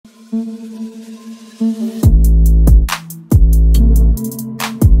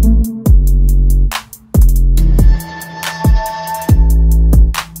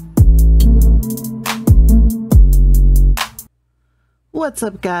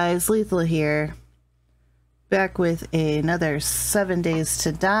What's up, guys? Lethal here. Back with another 7 Days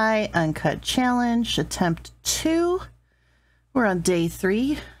to Die Uncut Challenge, attempt 2. We're on day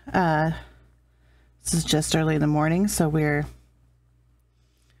 3. This is just early in the morning, so we're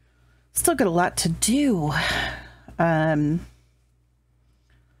still got a lot to do. So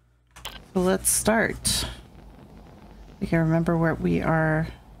let's start. I can remember where we are.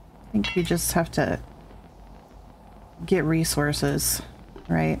 I think we just have to get resources,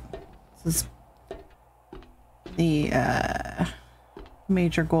 right? This is the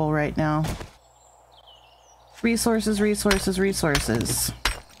major goal right now. Resources, resources, resources.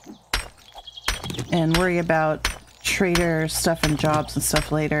 And worry about trader stuff and jobs and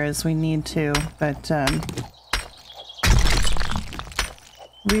stuff later as we need to, but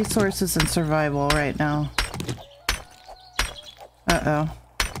resources and survival right now. Uh-oh.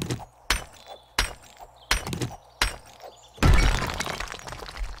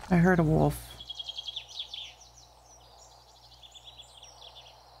 I heard a wolf.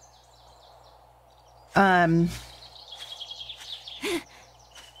 I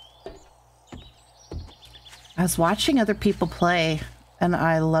was watching other people play, and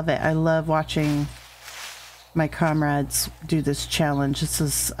I love it. I love watching my comrades do this challenge. This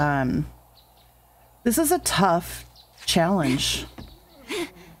is a tough challenge,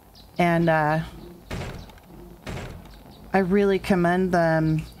 and I really commend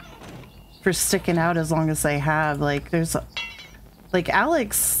them for sticking out as long as they have. Like, there's like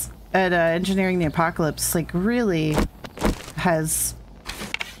Alex at Engineering the Apocalypse, like, really has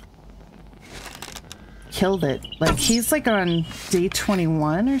killed it. Like, he's like on day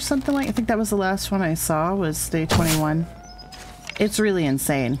 21 or something. Like, I think that was the last one I saw, was day 21. It's really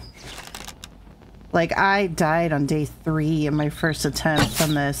insane. Like, I died on day 3 in my first attempt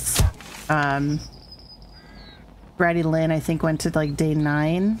on this. Braddy Lynn, I think, went to like day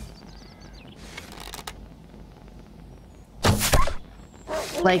 9.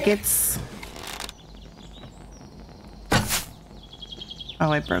 Like, it's...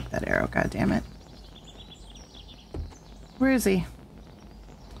 Oh, I broke that arrow, god damn it. Where is he?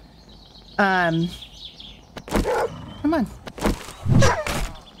 Come on.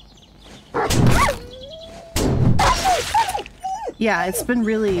 Yeah, it's been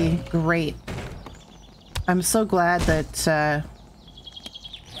really great. I'm so glad that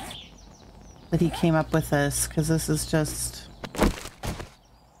that he came up with this, because this is just...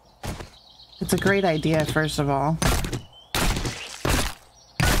 It's a great idea, first of all.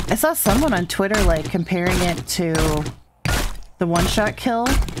 I saw someone on Twitter, like, comparing it to the one-shot kill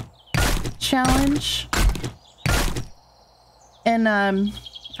challenge. And, I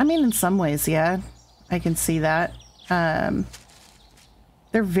mean, in some ways, yeah, I can see that. They're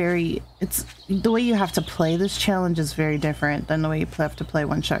very... It's... The way you have to play this challenge is very different than the way you have to play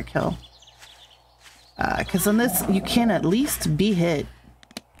one-shot kill. Because on this, you can at least be hit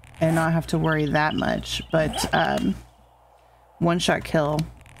and not have to worry that much, but one-shot kill,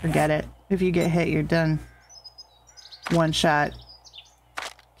 forget it. If you get hit, you're done. One-shot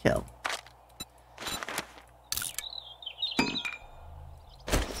kill.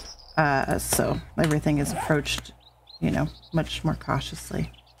 So everything is approached, you know, much more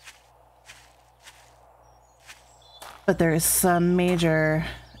cautiously. But there is some major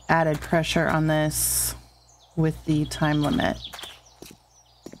added pressure on this with the time limit.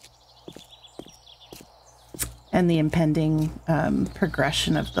 And the impending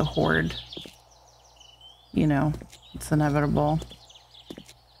progression of the Horde. You know, it's inevitable.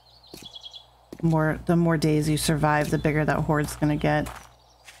 The more days you survive, the bigger that Horde's gonna get.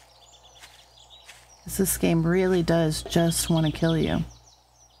 Because this game really does just want to kill you.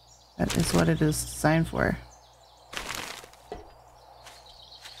 That is what it is designed for.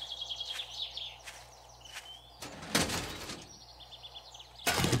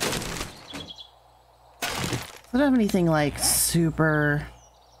 I don't have anything like super...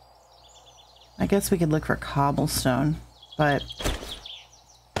 I guess we could look for cobblestone, but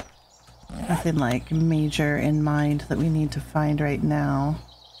nothing like major in mind that we need to find right now.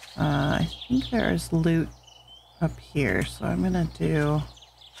 I think there's loot up here, so I'm gonna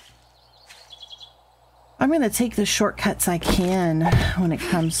take the shortcuts I can when it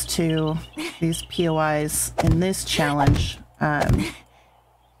comes to these POIs in this challenge. My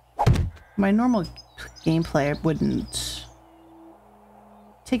normal gameplay, I wouldn't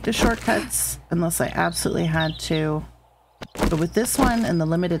take the shortcuts unless I absolutely had to. But with this one and the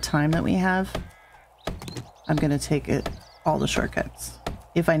limited time that we have, I'm gonna take all the shortcuts,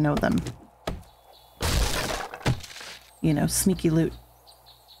 if I know them. You know, sneaky loot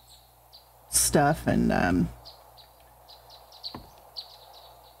stuff and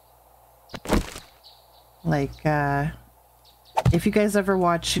Like, if you guys ever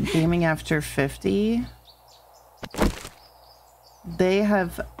watch Gaming After 50, they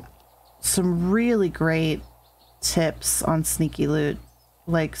have some really great tips on sneaky loot.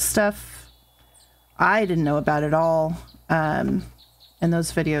 Like, stuff I didn't know about at all. And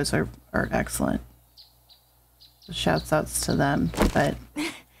those videos are excellent. So shouts outs to them. But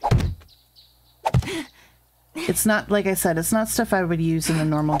it's not, like I said, it's not stuff I would use in a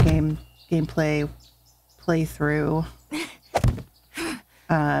normal gameplay playthrough.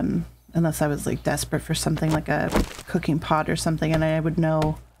 Unless I was like desperate for something like a cooking pot or something, and I would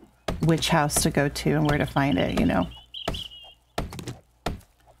know which house to go to and where to find it, you know.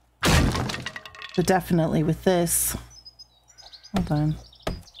 But definitely with this, hold on.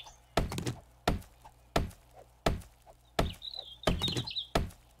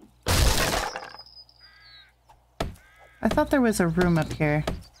 I thought there was a room up here.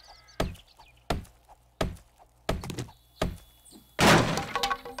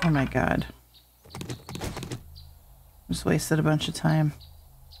 Oh my god. Just wasted a bunch of time.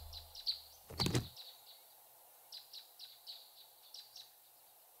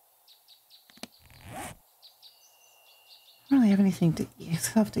 I don't really have anything to eat. I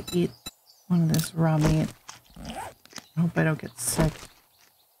still have to eat one of this raw meat. I hope I don't get sick.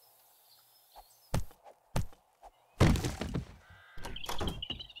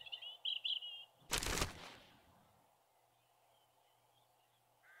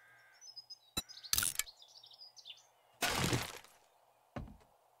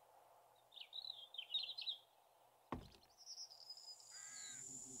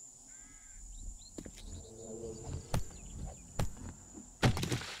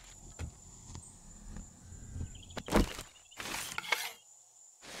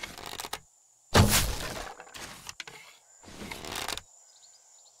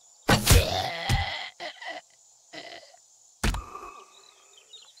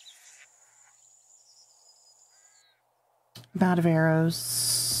 I'm out of arrows.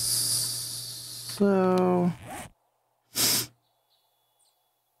 So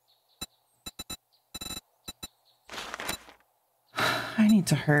I need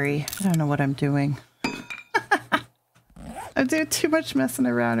to hurry. I don't know what I'm doing. I'm doing too much messing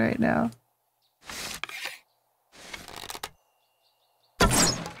around right now.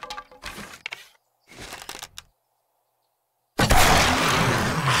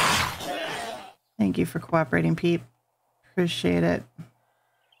 Thank you for cooperating, Pete. Appreciate it.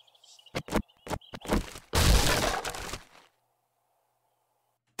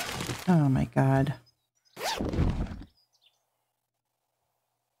 Oh my god.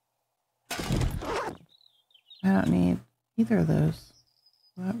 I don't need either of those.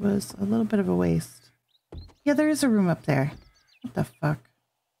 That was a little bit of a waste. Yeah, there is a room up there. What the fuck?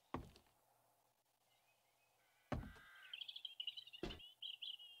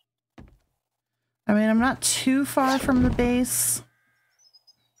 I mean, I'm not too far from the base.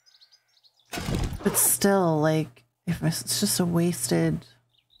 But still, like, if it's just a wasted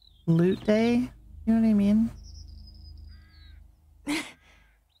loot day, you know what I mean? I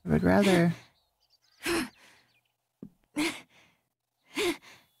would rather...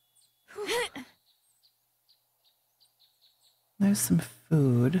 There's some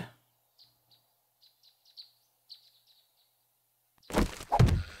food.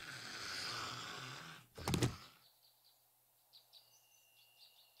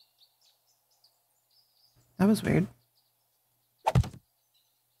 That was weird.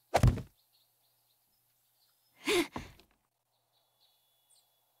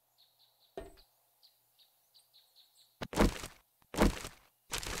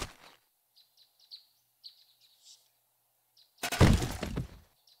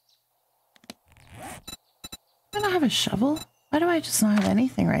 I don't have a shovel. Why do I just not have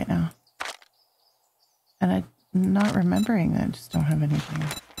anything right now? And I'm not remembering that I just don't have anything.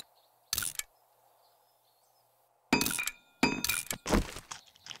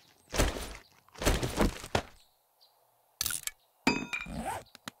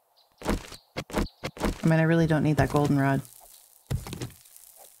 I mean, I really don't need that goldenrod.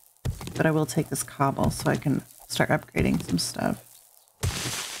 But I will take this cobble so I can start upgrading some stuff.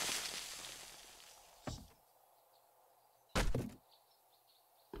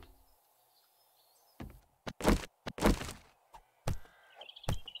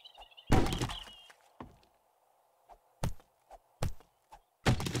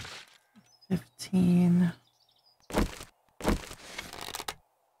 $15.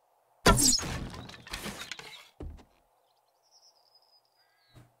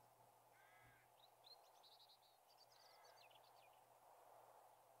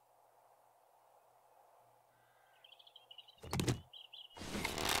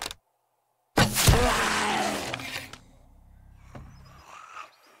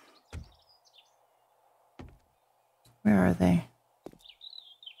 are they?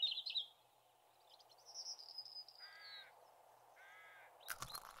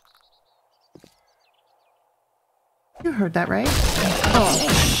 You heard that, right? Oh,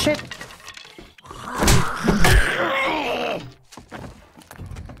 shit.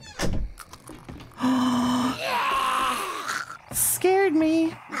 Scared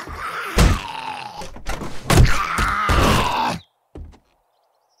me.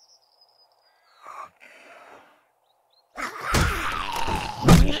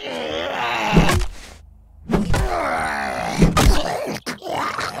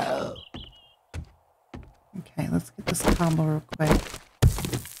 Okay, let's get this combo real quick.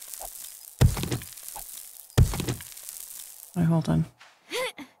 Wait, hold on.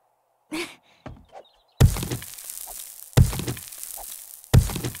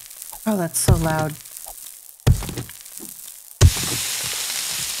 Oh, that's so loud.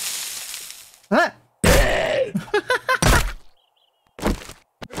 Ah!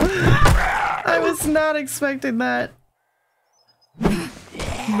 I was not expecting that.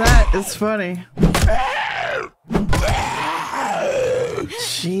 That is funny.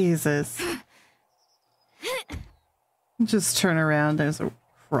 Jesus. Just turn around, there's a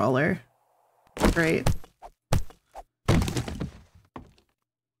crawler. Great.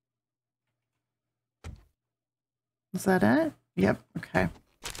 Is that it? Yep, okay.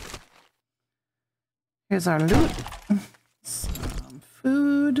 Here's our loot. Some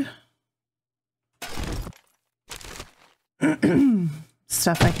food.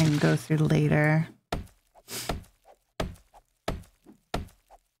 Stuff I can go through later.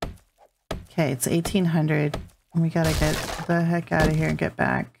 Okay, it's 1800. We gotta get the heck out of here and get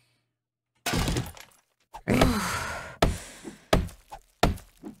back. Great.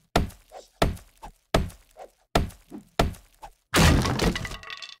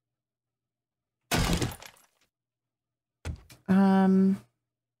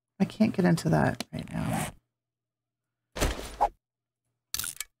 I can't get into that right now.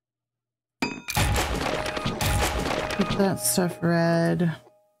 Put that stuff red.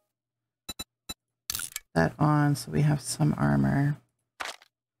 That on so we have some armor.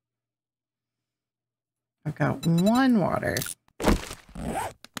 I've got one water.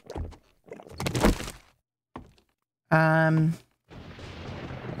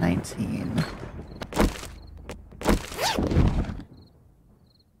 19.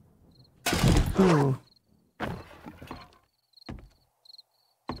 Ooh.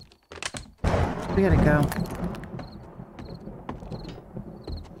 We gotta go.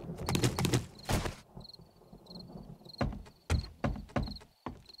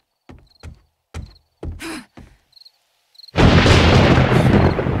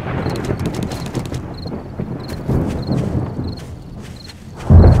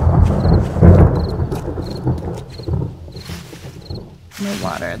 No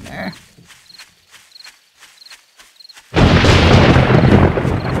water in there.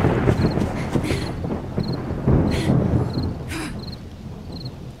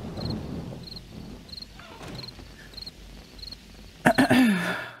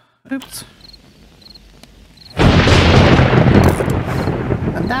 Oops.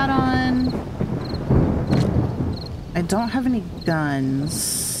 Put that on. I don't have any guns,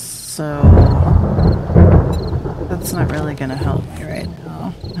 so that's not really gonna help me right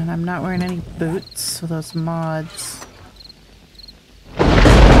now. And I'm not wearing any boots, so those mods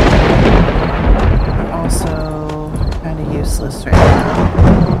are also kind of useless right now.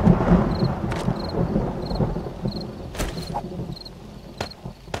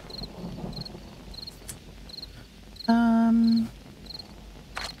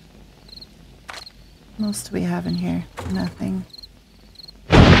 What else do we have in here? Nothing.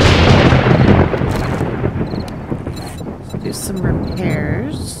 Let's do some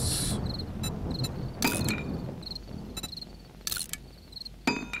repairs.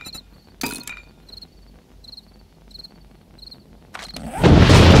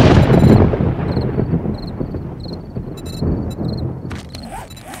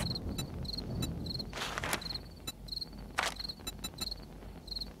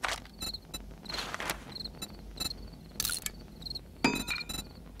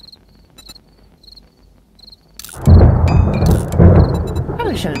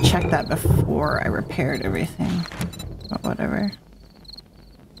 I should have checked that before I repaired everything, but whatever.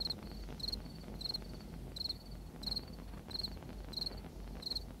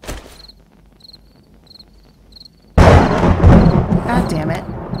 God damn it.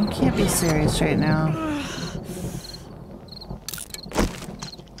 You can't be serious right now.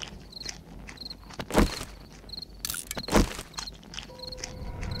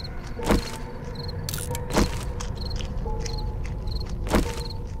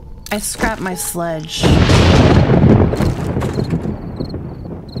 I scrapped my sledge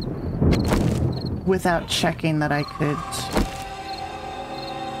without checking that I could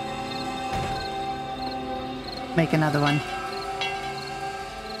make another one.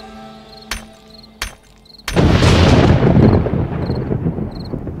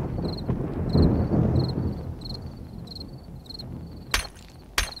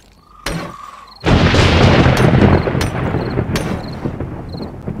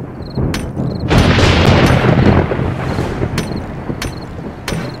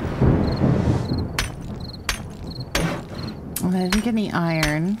 I didn't get any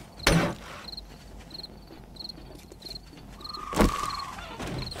iron.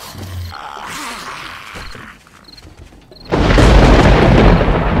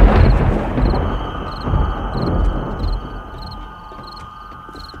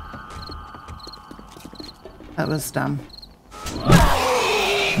 That was dumb.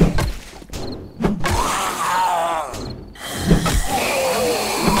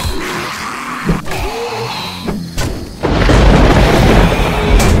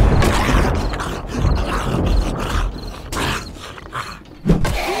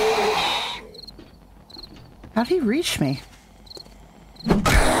 How'd he reach me?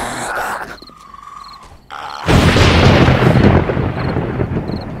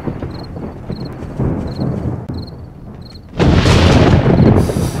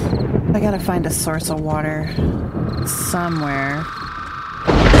 I gotta find a source of water somewhere.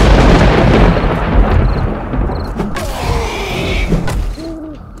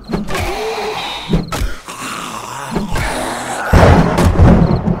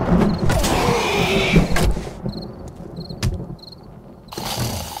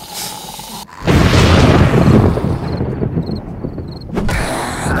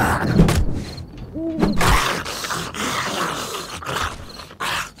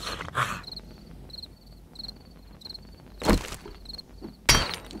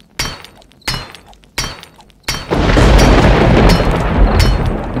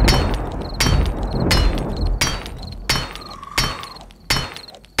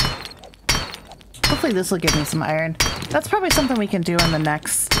 Hopefully this will give me some iron. That's probably something we can do in the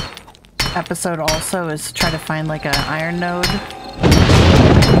next episode also, is try to find like an iron node.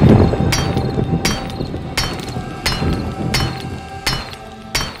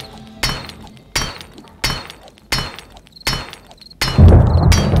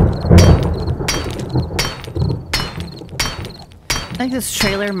 I think this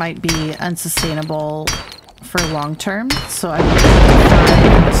trailer might be unsustainable for long term, so I'm going to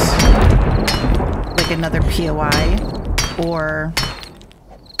find like another POI or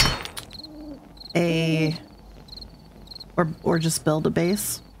or just build a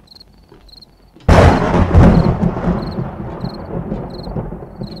base.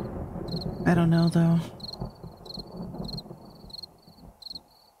 I don't know though.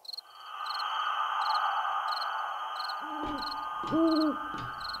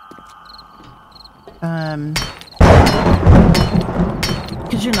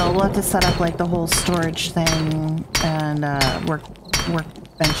 Because you know, we'll have to set up like the whole storage thing and work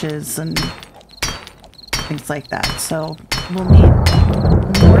benches and things like that. So we'll need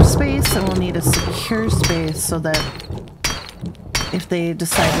more space, and we'll need a secure space so that if they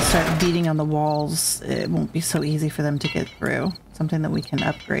decide to start beating on the walls, it won't be so easy for them to get through. Something that we can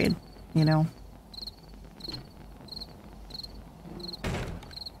upgrade, you know?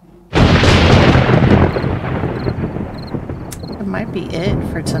 That might be it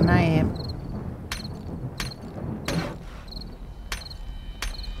for tonight.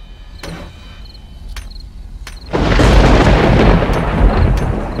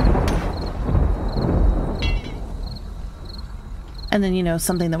 And then, you know,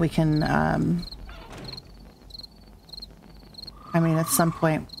 something that we can, I mean, at some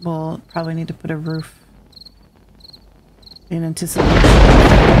point, we'll probably need to put a roof in anticipation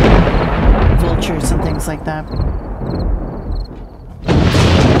of vultures and things like that.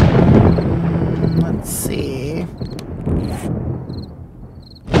 Let's see.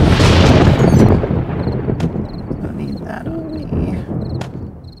 Don't need that on me.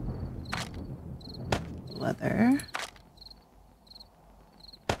 Leather.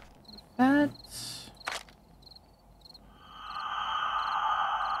 That.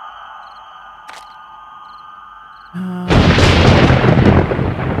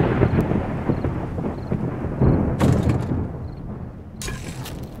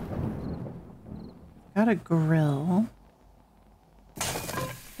 Got a grill.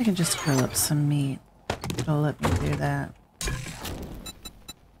 I can just grill up some meat. It'll let me do that.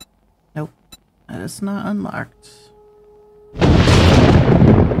 Nope. That is not unlocked.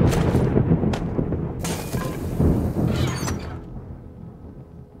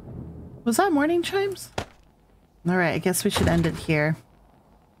 Was that morning chimes? All right, I guess we should end it here.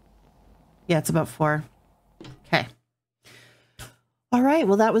 Yeah, it's about 4. Okay. All right,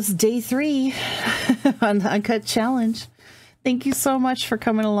 well, that was day 3 on the Uncut Challenge. Thank you so much for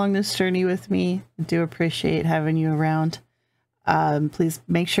coming along this journey with me. I do appreciate having you around. Please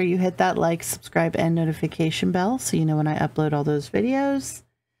make sure you hit that like, subscribe, and notification bell so you know when I upload all those videos.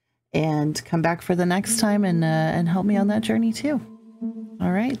 And come back for the next time and help me on that journey too.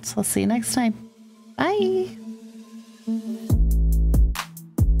 All right, so I'll see you next time. Bye.